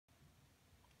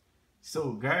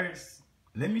So guys,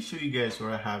 let me show you guys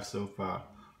what I have so far.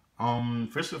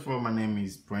 First of all, my name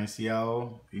is Prince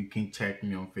Yao. You can check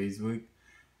me on Facebook.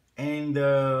 And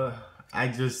I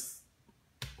just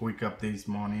wake up this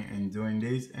morning and doing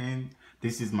this, and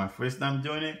this is my first time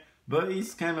doing it, but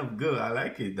it's kind of good. I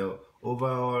like it though.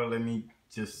 Overall, let me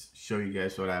just show you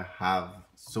guys what I have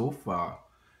so far.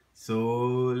 So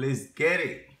let's get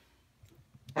it.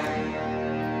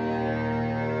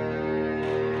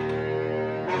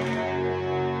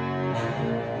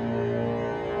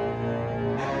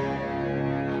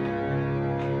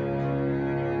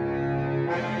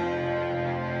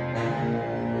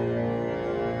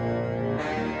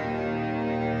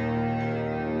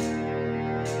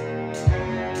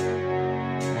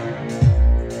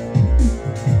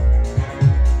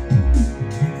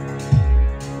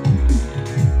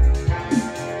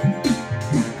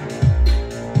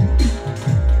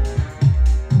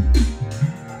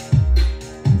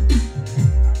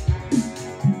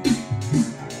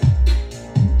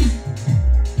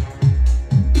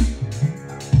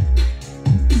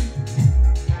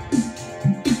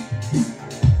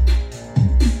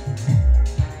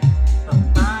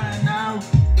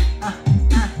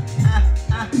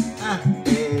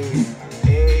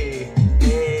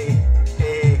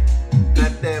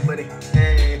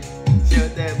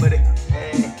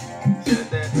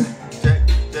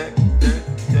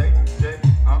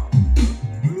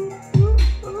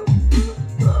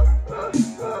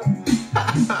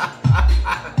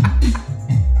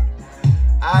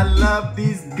 I love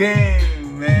this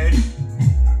game, man.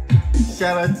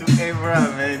 Shout out to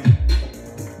Evra, man.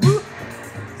 Woo.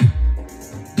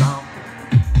 Dum,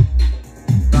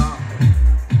 dum, dum,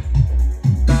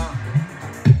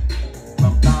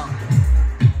 dum, dum, dum,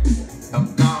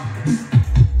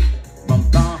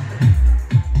 dum, dum.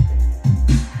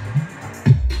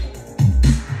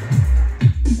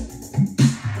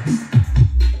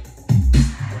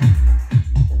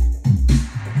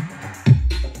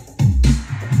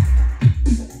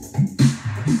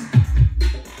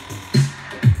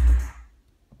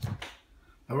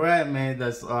 Alright, man,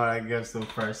 that's all I got so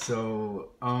far.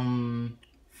 So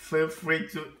feel free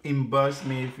to inbox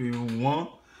me if you want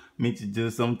me to do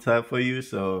some type for you.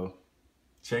 So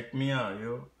check me out,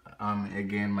 yo.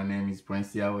 Again, my name is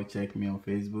Prince Yao. Check me on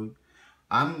Facebook.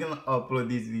 I'm gonna upload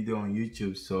this video on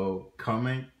YouTube, so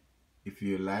comment if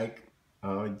you like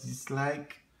or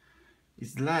dislike.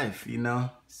 It's life, you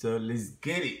know. So let's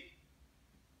get it.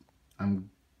 I'm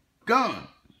gone.